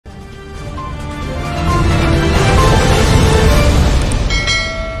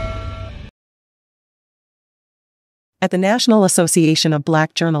At the National Association of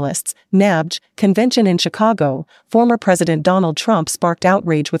Black Journalists, NABJ, convention in Chicago, former President Donald Trump sparked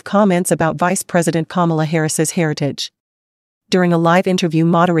outrage with comments about Vice President Kamala Harris's heritage. During a live interview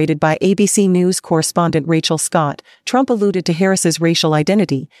moderated by ABC News correspondent Rachel Scott, Trump alluded to Harris's racial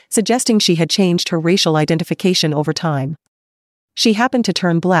identity, suggesting she had changed her racial identification over time. "She happened to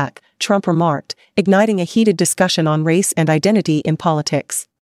turn black," Trump remarked, igniting a heated discussion on race and identity in politics.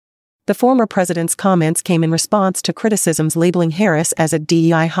 The former president's comments came in response to criticisms labeling Harris as a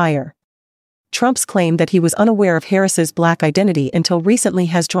DEI hire. Trump's claim that he was unaware of Harris's black identity until recently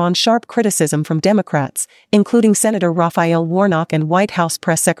has drawn sharp criticism from Democrats, including Senator Raphael Warnock and White House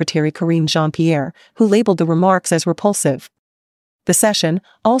Press Secretary Karine Jean-Pierre, who labeled the remarks as repulsive. The session,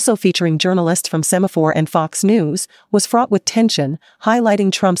 also featuring journalists from Semaphore and Fox News, was fraught with tension,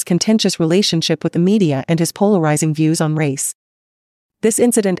 highlighting Trump's contentious relationship with the media and his polarizing views on race. This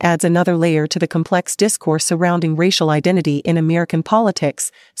incident adds another layer to the complex discourse surrounding racial identity in American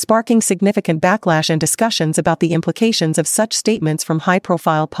politics, sparking significant backlash and discussions about the implications of such statements from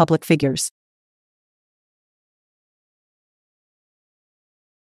high-profile public figures.